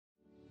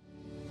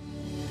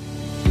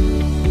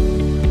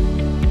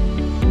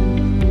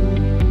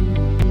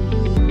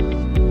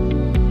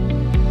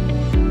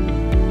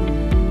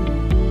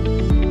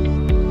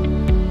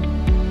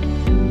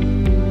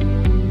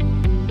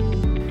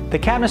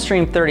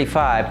Capnostream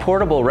 35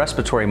 portable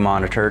respiratory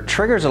monitor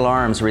triggers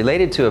alarms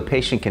related to a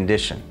patient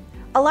condition.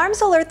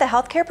 Alarms alert the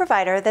healthcare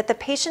provider that the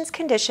patient's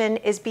condition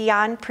is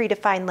beyond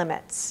predefined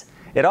limits.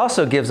 It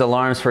also gives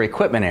alarms for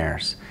equipment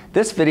errors.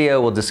 This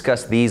video will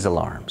discuss these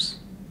alarms.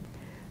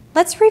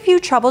 Let's review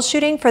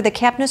troubleshooting for the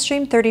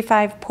Capnostream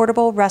 35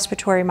 portable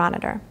respiratory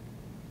monitor.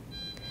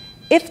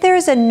 If there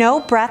is a no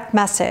breath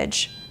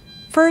message,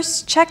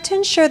 first check to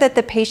ensure that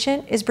the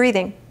patient is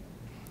breathing.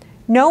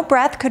 No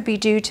breath could be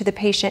due to the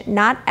patient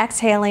not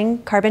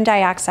exhaling carbon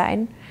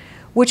dioxide,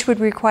 which would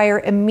require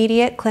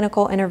immediate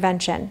clinical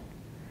intervention.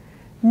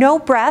 No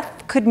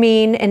breath could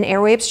mean an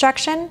airway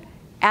obstruction,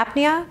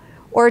 apnea,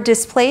 or a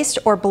displaced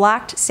or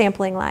blocked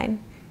sampling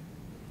line.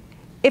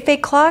 If a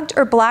clogged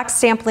or blocked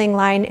sampling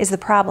line is the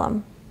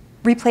problem,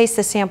 replace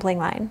the sampling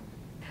line.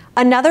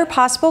 Another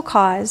possible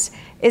cause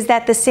is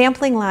that the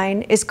sampling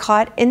line is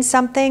caught in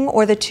something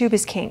or the tube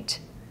is kinked.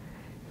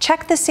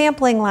 Check the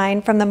sampling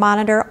line from the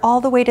monitor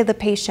all the way to the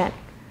patient.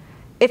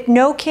 If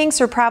no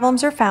kinks or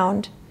problems are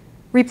found,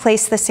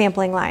 replace the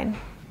sampling line.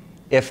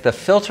 If the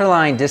filter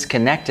line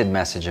disconnected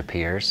message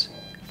appears,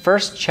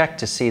 first check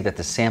to see that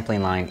the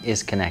sampling line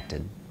is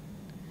connected.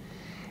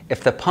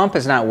 If the pump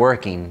is not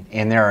working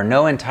and there are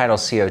no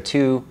entitled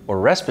CO2 or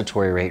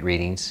respiratory rate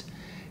readings,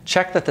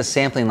 check that the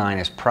sampling line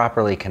is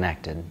properly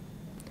connected.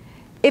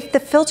 If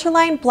the filter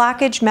line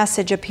blockage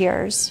message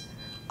appears,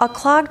 a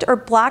clogged or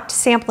blocked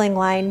sampling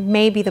line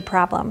may be the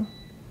problem.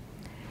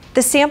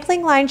 The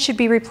sampling line should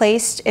be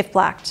replaced if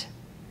blocked.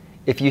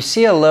 If you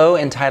see a low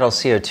entitled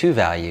CO2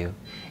 value,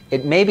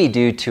 it may be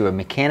due to a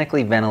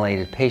mechanically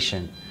ventilated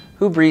patient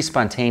who breathes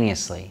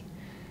spontaneously.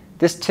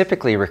 This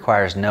typically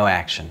requires no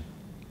action.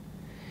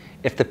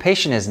 If the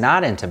patient is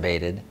not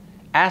intubated,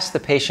 ask the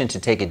patient to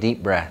take a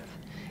deep breath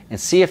and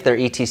see if their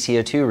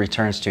EtCO2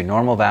 returns to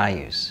normal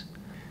values.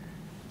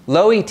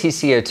 Low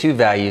EtCO2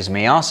 values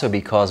may also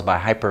be caused by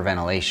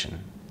hyperventilation.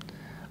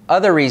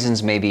 Other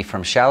reasons may be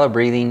from shallow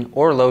breathing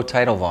or low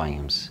tidal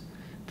volumes.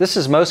 This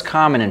is most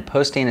common in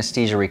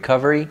post-anesthesia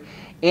recovery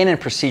and in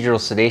procedural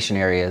sedation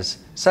areas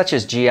such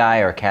as GI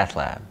or cath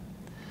lab.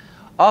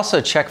 Also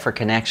check for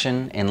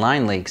connection and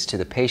line leaks to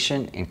the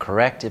patient and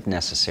correct if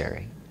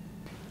necessary.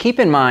 Keep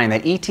in mind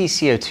that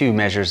EtCO2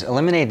 measures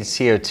eliminated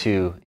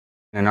CO2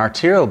 and an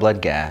arterial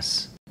blood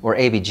gas, or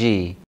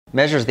ABG,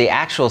 measures the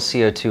actual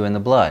CO2 in the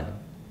blood.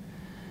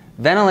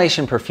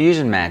 Ventilation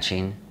perfusion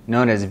matching,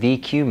 known as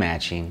VQ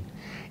matching,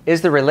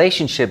 is the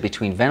relationship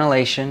between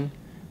ventilation,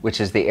 which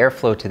is the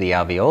airflow to the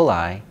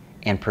alveoli,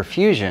 and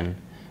perfusion,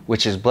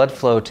 which is blood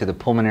flow to the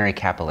pulmonary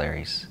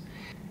capillaries.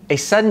 A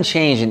sudden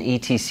change in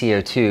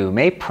EtCO2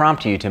 may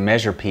prompt you to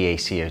measure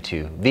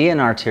PaCO2 via an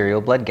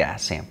arterial blood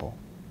gas sample.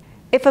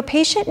 If a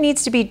patient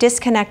needs to be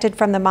disconnected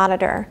from the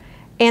monitor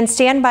and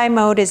standby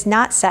mode is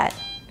not set,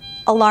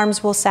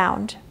 alarms will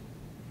sound.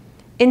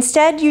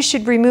 Instead, you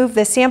should remove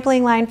the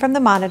sampling line from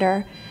the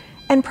monitor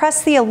and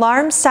press the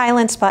alarm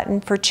silence button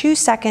for 2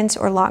 seconds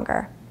or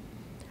longer.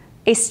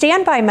 A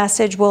standby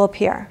message will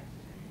appear.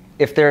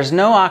 If there is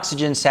no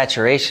oxygen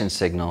saturation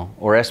signal,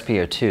 or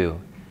SpO2,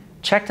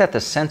 check that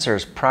the sensor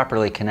is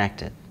properly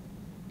connected.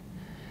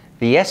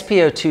 The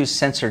SpO2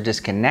 sensor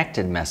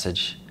disconnected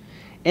message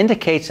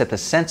indicates that the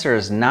sensor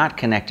is not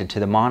connected to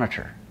the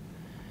monitor.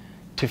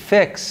 To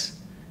fix,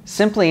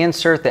 simply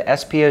insert the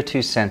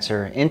SpO2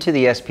 sensor into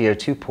the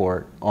SpO2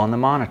 port on the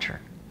monitor.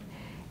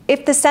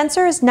 If the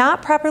sensor is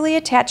not properly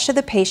attached to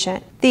the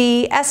patient,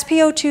 the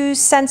SpO2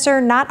 sensor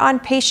not on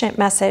patient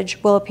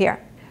message will appear.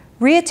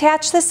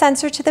 Reattach the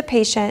sensor to the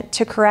patient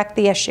to correct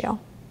the issue.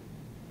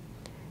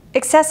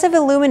 Excessive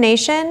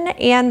illumination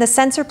and the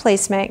sensor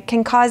placement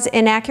can cause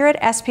inaccurate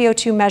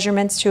SpO2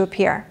 measurements to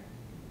appear.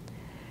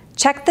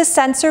 Check the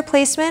sensor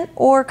placement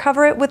or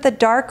cover it with a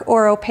dark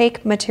or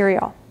opaque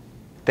material.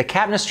 The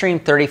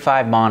Capnostream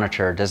 35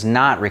 monitor does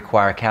not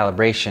require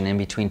calibration in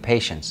between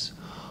patients,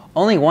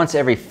 only once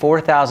every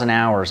 4,000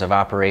 hours of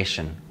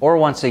operation or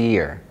once a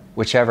year,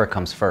 whichever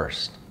comes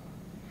first.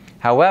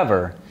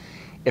 However,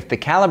 if the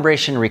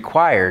calibration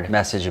required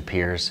message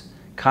appears,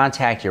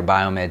 contact your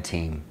biomed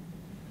team.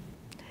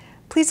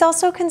 Please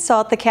also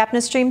consult the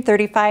Capnostream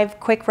 35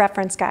 Quick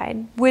Reference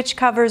Guide, which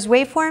covers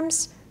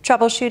waveforms,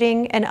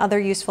 troubleshooting, and other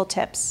useful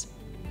tips.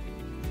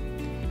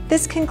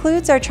 This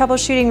concludes our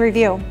troubleshooting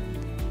review.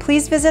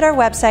 Please visit our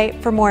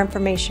website for more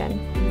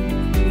information.